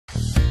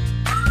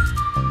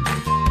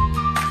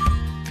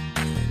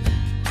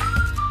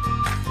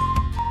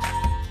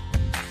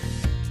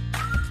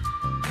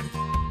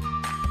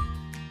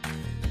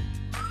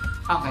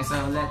Okay,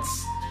 so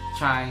let's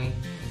try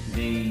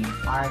the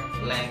arc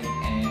length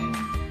and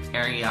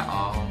area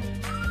of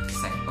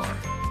sector.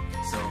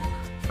 So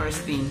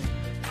first thing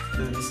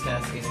to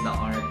discuss is the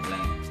arc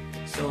length.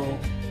 So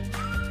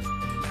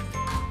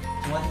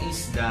what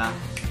is the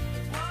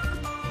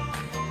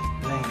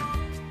length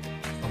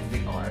of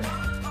the arc?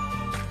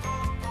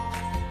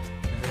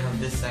 We have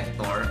this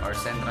sector or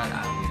central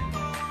angle,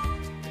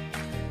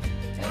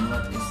 and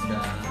what is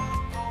the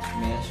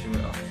measure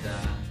of the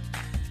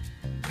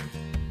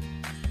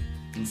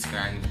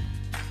inscribed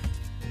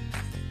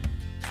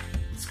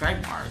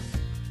arc?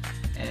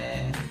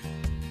 And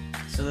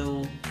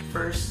so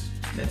first,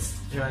 let's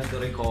try to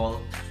recall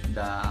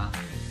the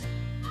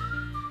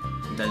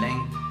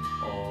length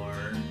or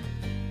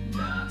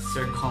the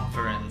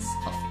circumference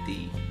of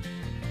the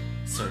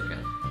circle.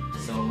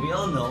 So we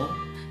all know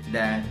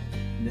that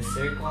the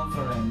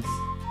circumference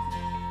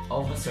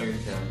of a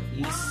circle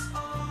is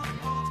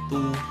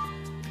 2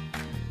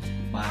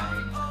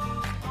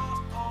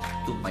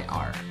 pi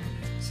r.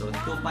 So 2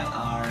 pi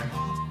r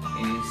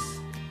is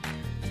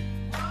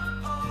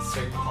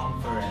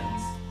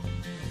circumference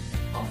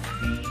of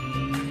the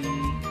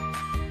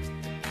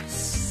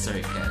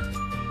circle.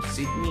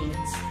 So it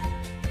means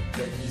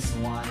that is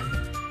 1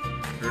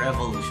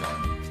 revolution.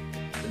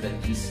 So that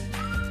is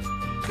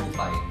 2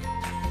 pi.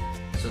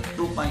 So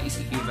 2 pi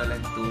is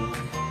equivalent to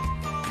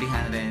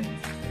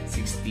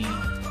 360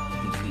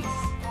 degrees.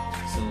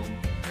 So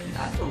in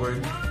other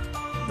words,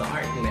 the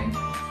arc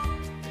length,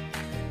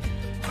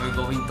 we're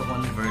going to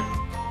convert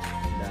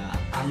the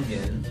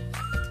angle.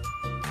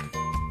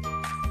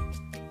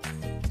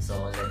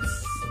 So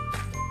let's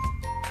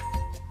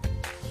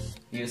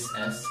use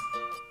S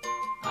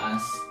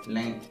as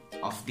length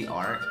of the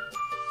arc.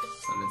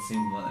 So let's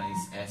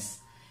symbolize S.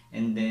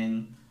 And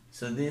then,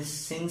 so this,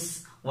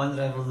 since 1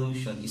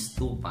 revolution is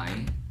 2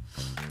 pi,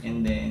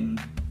 and then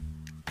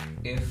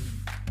if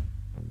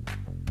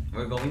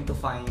we're going to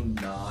find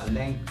the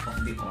length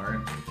of the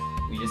arc,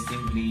 we just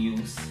simply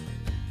use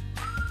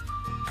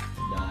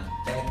the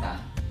theta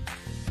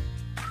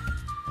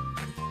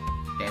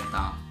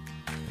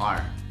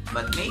r.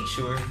 But make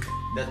sure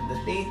that the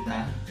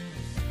theta,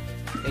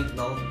 take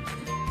note,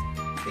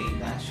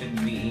 theta should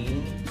be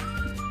in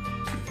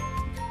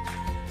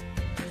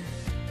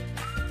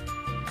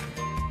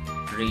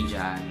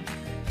radian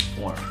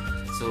form.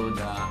 So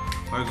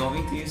we're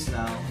going to use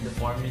now the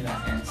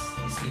formula S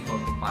is equal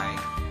to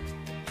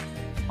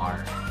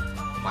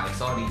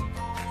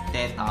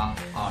theta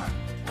r,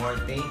 or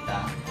theta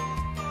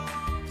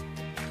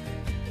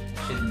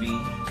should be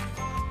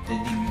the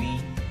degree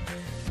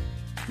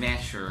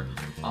measure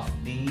of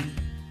the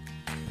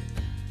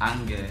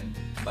angle,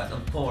 but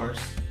of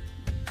course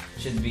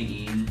should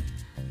be in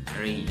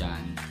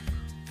radian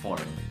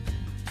form.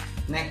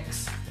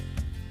 Next,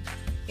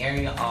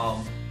 area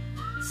of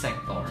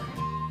sector.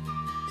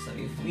 So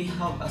if we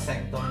have a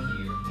sector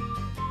here,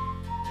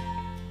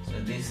 so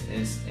this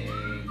is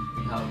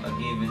we have a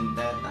given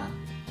theta.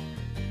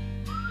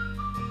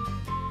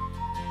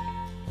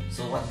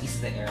 So what is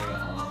the area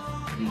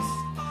of this?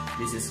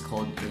 This is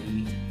called a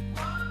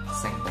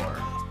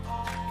sector.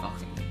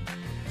 Okay.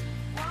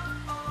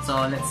 So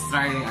let's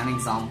try an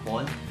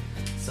example.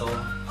 So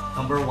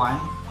number 1,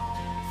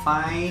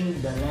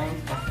 find the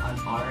length of an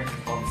arc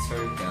of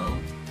circle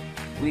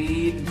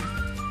with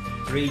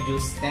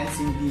radius 10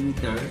 cm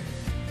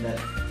that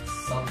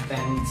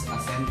subtends a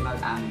central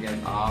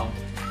angle of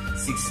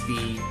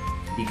 60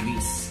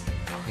 degrees.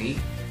 Okay.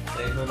 So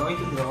if we're going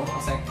to draw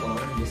a sector,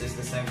 this is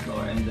the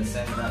sector and the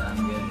central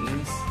angle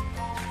is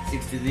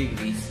 60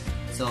 degrees.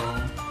 So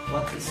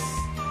what is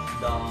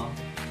the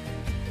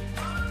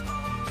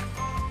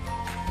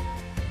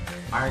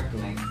arc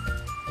length?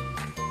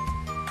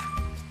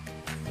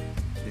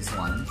 This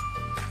one.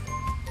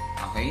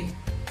 Okay.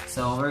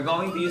 So we're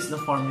going to use the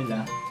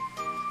formula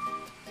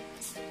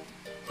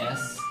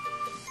S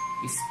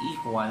is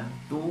equal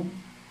to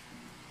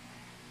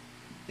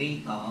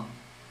theta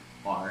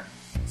r.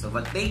 So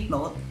but take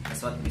note,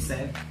 that's what we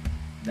said,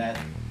 that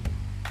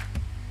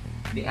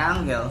the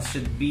angle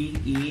should be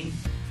in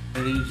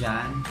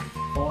radian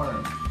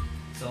form.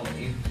 So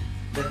if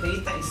the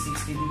theta is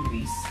 60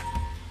 degrees,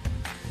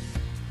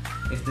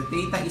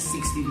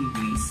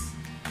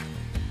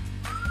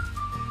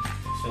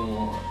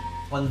 so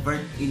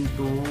convert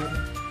into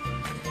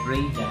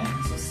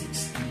radian, so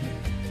 60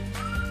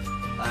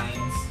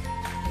 times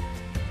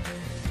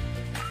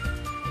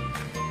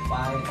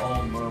pi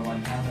over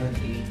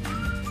 180.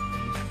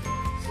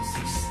 So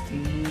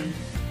 60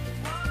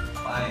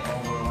 pi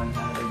over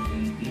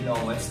 180,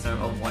 lowest term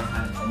of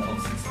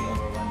 60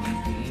 over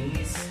 180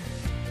 is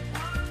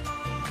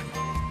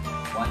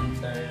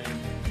 1/3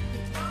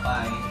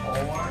 pi,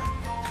 or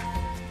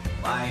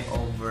pi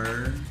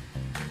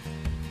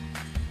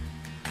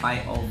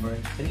over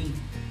 3.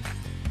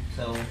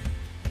 So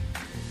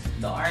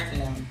the arc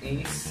length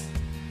is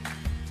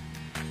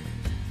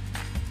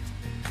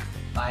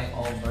pi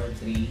over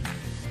 3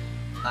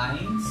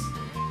 times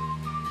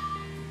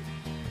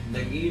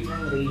the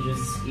given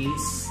radius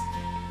is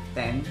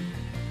 10.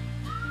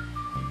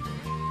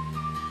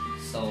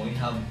 So we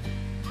have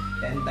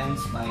 10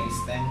 times pi is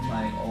 10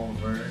 pi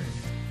over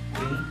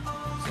 3.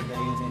 So the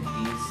unit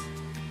is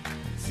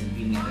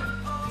centimeter.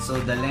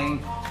 So the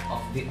length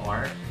of the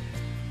arc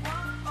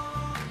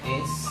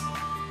is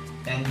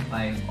 10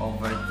 pi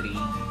over 3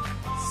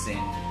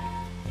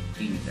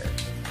 centimeter.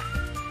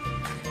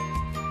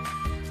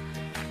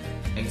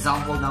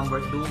 Example number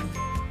 2.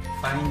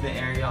 Find the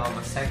area of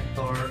a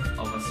sector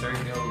of a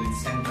circle with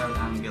central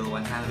angle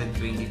 120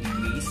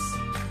 degrees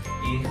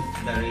if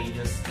the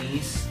radius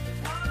is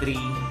 3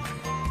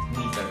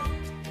 meter.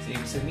 So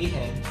ibig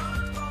sabihin,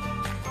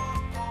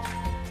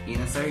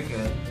 in a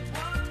circle,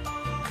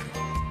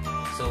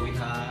 so we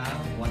have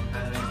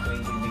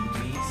 120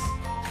 degrees.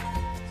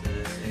 So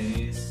this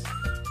is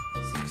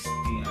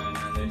 60 or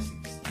another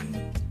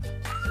 60.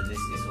 So this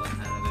is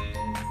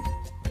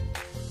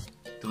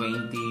 120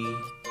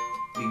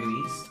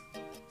 degrees.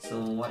 So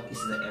what is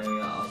the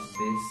area of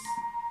this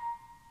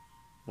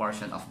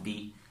portion of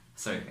the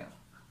circle?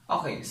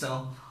 Okay,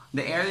 so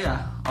the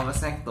area of a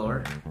sector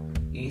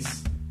is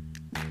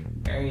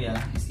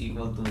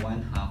equal to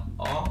 1/2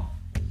 of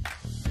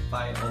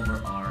pi over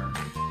r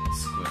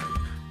squared.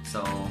 So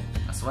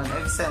as what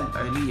I've said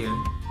earlier,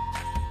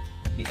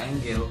 the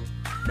angle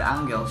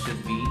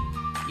should be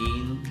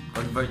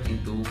convert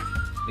into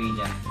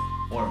radian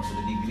form. So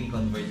the degree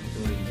convert into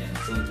radian.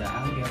 So the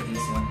angle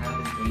is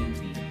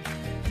 120.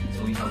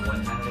 So we have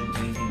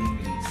 120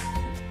 degrees.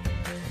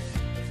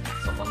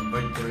 So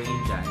convert to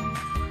radian.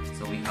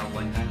 So we have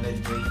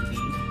 120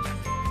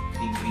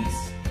 degrees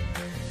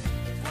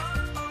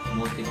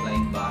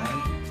multiplied by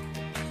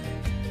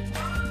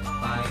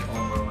pi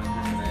over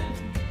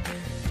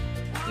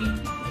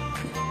 180.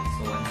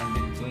 So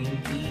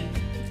 120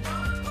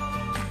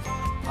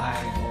 pi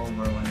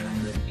over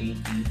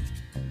 180.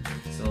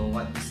 So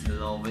what is the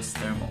lowest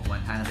term of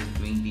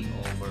 120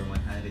 over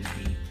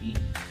 180?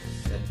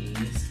 That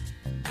is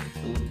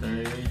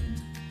 2/3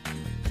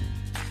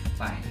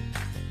 pi.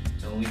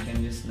 So we can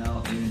use now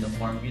in the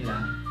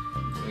formula.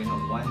 So we have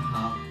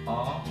 1/2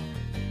 of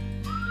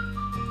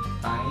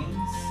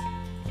times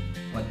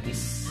what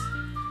is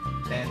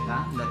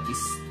theta, that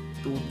is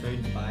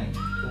 2/3 pi,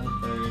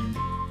 2/3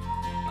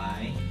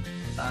 pi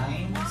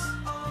times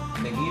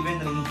the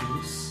given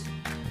radius.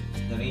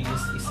 The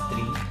radius is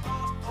 3,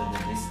 so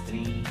that is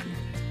 3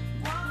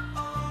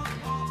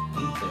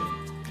 meter.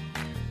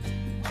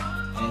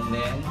 And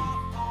then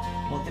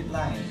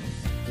multiply.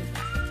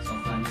 So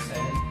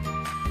cancel.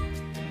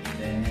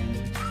 And then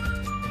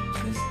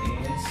this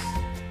is,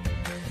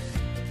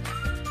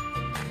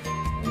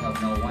 we have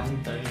now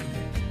 1/3,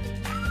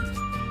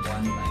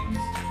 1 times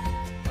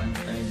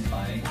 1/3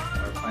 pi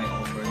or pi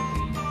over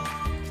 3.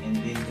 And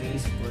then 3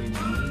 squared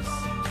is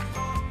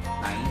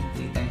 9.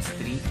 3 times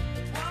 3,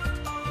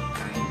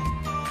 9.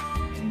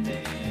 And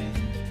then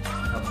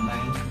we have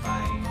 9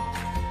 pi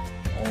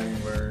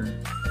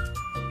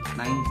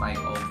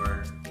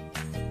over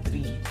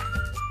 3.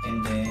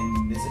 And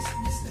then this is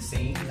the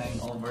same. 9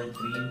 over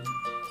 3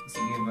 is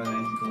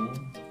equivalent to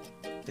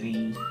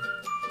 3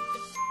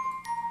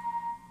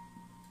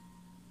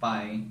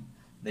 pi.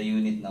 The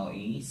unit now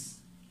is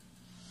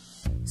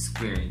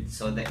squared.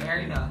 So the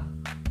area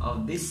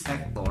of this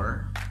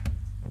sector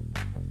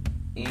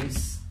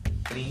is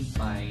 3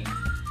 pi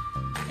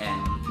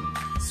n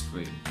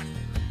squared.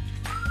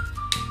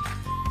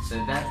 So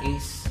that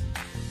is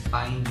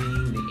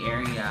finding the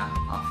area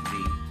of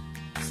the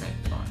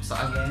sector. So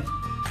again,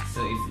 so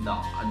if the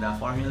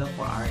formula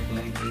for arc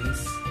length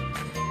is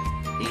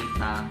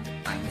theta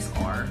times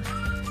r,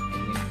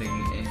 and if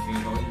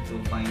you're going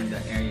to find the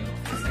area of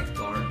the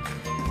sector,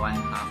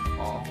 1/2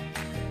 of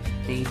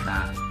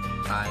theta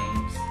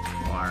times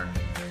r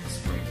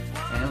squared.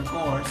 And of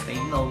course, take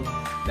note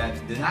that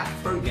do not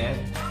forget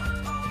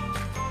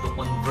to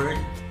convert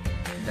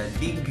the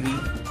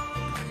degree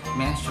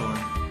measure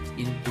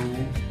into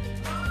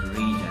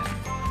radian.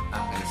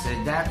 Okay, so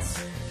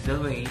that's the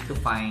way to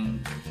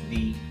find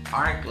the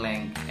arc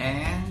length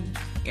and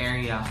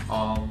area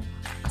of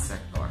a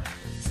sector.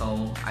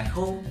 So I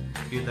hope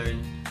you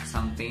learned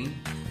something,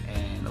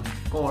 and of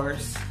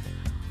course,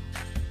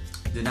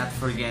 do not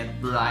forget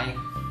to like,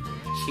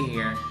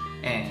 share,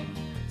 and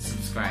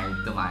subscribe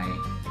to my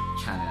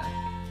channel.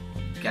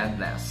 God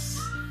bless.